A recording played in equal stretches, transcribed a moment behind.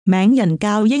名人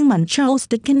教英文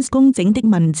CharlesDickens 工整的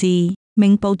文字，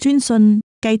明報專訊，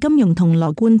繼金庸同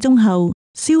羅貫中後，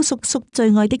蕭叔叔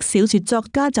最愛的小說作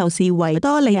家就是維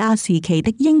多利亞時期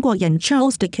的英國人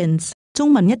CharlesDickens。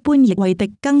中文一般譯為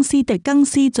狄更斯。狄更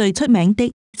斯最出名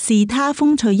的是他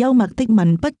風趣幽默的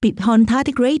文筆，別看他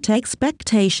的 Great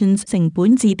Expectations 成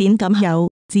本字典咁有，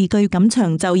字句咁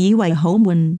長就以為好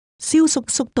悶。蕭叔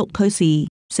叔讀佢時，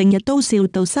成日都笑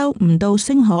到收唔到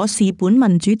聲，可是本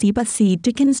文主旨不是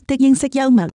Dickens 的英式幽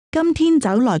默。今天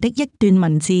找來的一段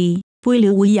文字，背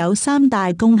了會有三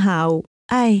大功效。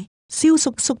蕭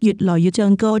叔叔越來越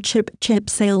像個 cheap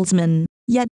salesman。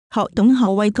一、學懂何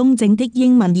謂工整的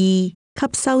英文。二、吸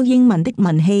收英文的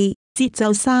文氣節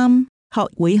奏。三、學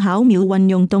會巧妙運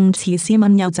用動詞。試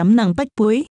問又怎能不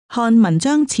背？看文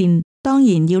章前，當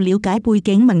然要了解背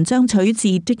景。文章取自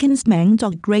Dickens 名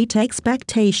作 Great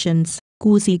Expectations。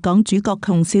故事講主角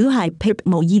窮小孩 Pip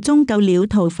無意中救了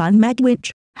逃犯 Magwitch，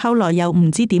 後來又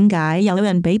唔知點解有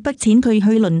人俾筆錢佢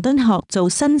去倫敦學做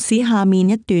紳士。下面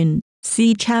一段是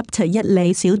Chapter 1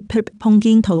李小 Pip 碰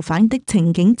見逃犯的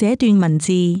情景。這段文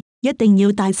字一定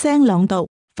要大聲朗讀，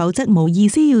否則無意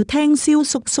思要聽蕭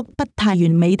叔叔不太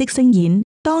完美的聲演。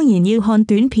當然要看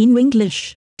短片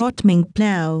English。名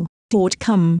報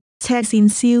赤線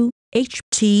蕭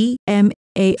HTM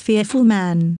A fearful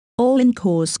man all in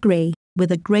coarse grey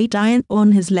with a great iron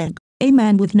on his leg, a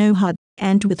man with no hat,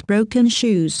 and with broken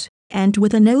shoes, and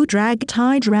with a no drag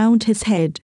tied round his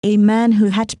head, a man who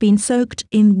had been soaked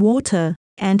in water,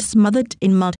 and smothered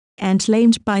in mud, and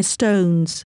lamed by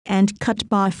stones, and cut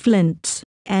by flints,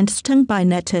 and stung by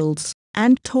nettles,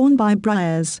 and torn by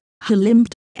briars, who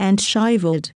limped, and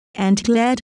shivered, and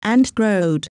glared, and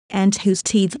growled, and whose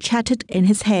teeth chattered in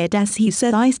his head as he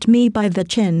seized me by the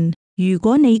chin。如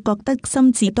果你覺得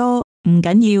心字多，唔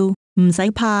緊要。唔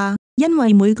使怕，因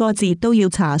為每個字都要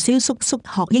查。蕭叔叔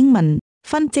學英文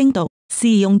分精讀，是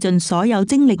用盡所有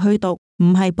精力去讀，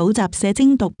唔係補習社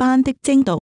精讀班的精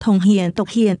讀。同人讀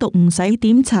唔使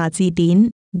點查字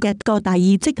典 ，get 個大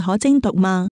意即可精讀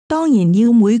嘛。當然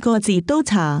要每個字都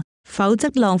查，否則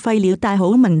浪費了大好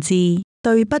文字。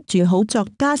對不住好作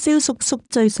家，蕭叔叔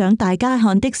最想大家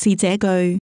看的是這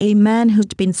句 ：A man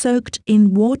who'd been soaked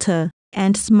in water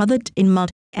and smothered in mud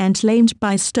and lamed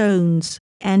by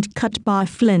stones。and cut by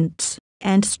flints,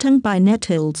 and stung by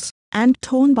nettles, and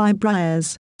torn by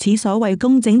briars。此所謂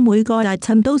工整，每個大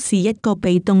襯都是一個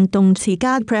被動動詞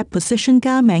加 preposition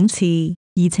加名詞，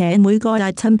而且每個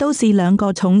大襯都是兩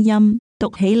個重音，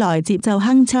讀起來節奏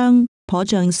鏗鏘，頗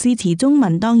像詩詞。中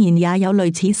文當然也有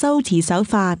類似修辭手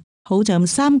法，好像《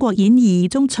三國演義》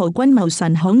中曹軍謀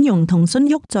臣孔融同荀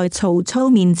彧在曹操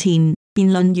面前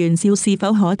辯論袁紹是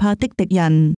否可怕的敵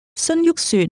人。荀彧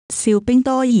說：紹兵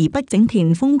多而不整，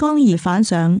田豐剛而反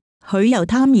上，許由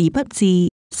貪而不治，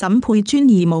審配專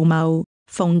而無謀，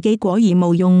馮紀果而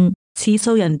無用。此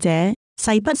數人者，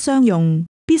誓不相容，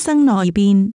必生內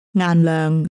變。顏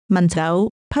良、文酒、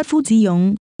匹夫之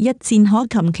勇，一戰可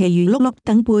擒其餘碌碌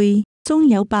等輩，終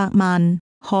有百萬，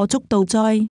何足道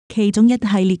哉？其中一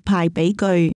系列排比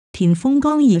句：田豐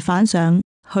剛而反上，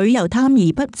許由貪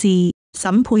而不治，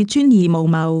審配專而無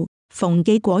謀，馮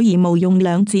紀果而無用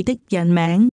兩字的人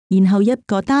名，然後一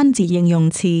個單字形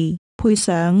容詞配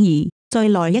上而，再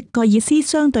來一個意思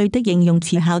相對的形容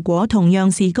詞，效果同樣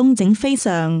是工整非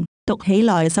常，讀起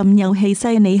來甚有氣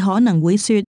勢。你可能會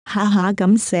說，下下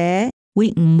咁寫，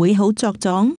會唔會好作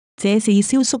狀？這是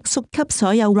蕭叔叔給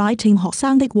所有 writing 學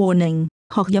生的 warning。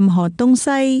學任何東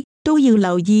西都要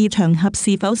留意場合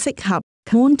是否適合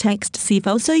 ，context 是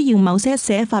否需要某些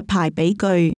寫法排比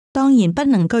句，當然不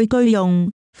能句句用。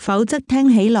否則聽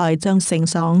起來像成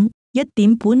爽，一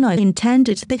點本來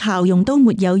intended 的效用都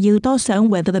沒有。要多想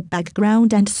whether the background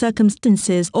and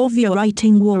circumstances of your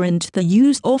writing warrant the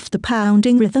use of the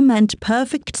pounding rhythm and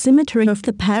perfect symmetry of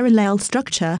the parallel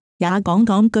structure。也講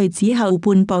講句子後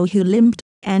半部 who limped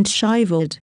and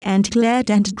shivered and glared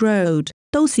and growled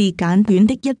都是簡短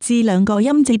的一至兩個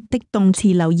音節的動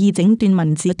詞。留意整段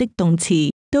文字的動詞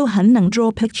都很能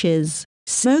draw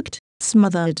pictures。soaked,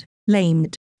 smothered,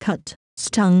 lamed,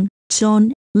 cut。stung,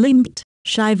 torn, limped,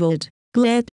 shivered,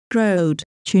 glared, growled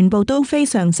全部都非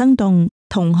常生動，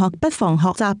同學不妨學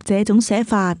習這種寫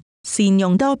法，善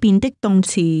用多變的動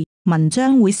詞，文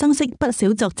章會生色不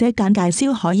少。作者簡介：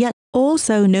蕭海一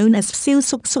 ，also known as 蕭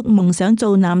叔叔，夢想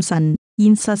做男神，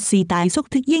現實是大叔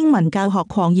的英文教學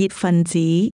狂熱分子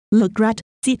 ，Lograt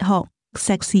哲學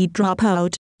碩士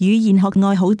dropout 語言學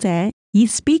愛好者。以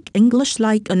Speak English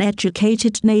like an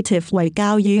educated native 為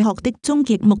教語學的終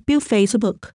極目標。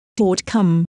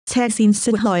Facebook.com 赤線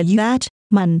說來與 at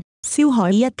文蕭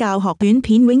海一教學短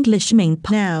片 English 名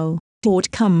報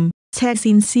 .com 赤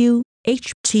線蕭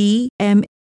HTM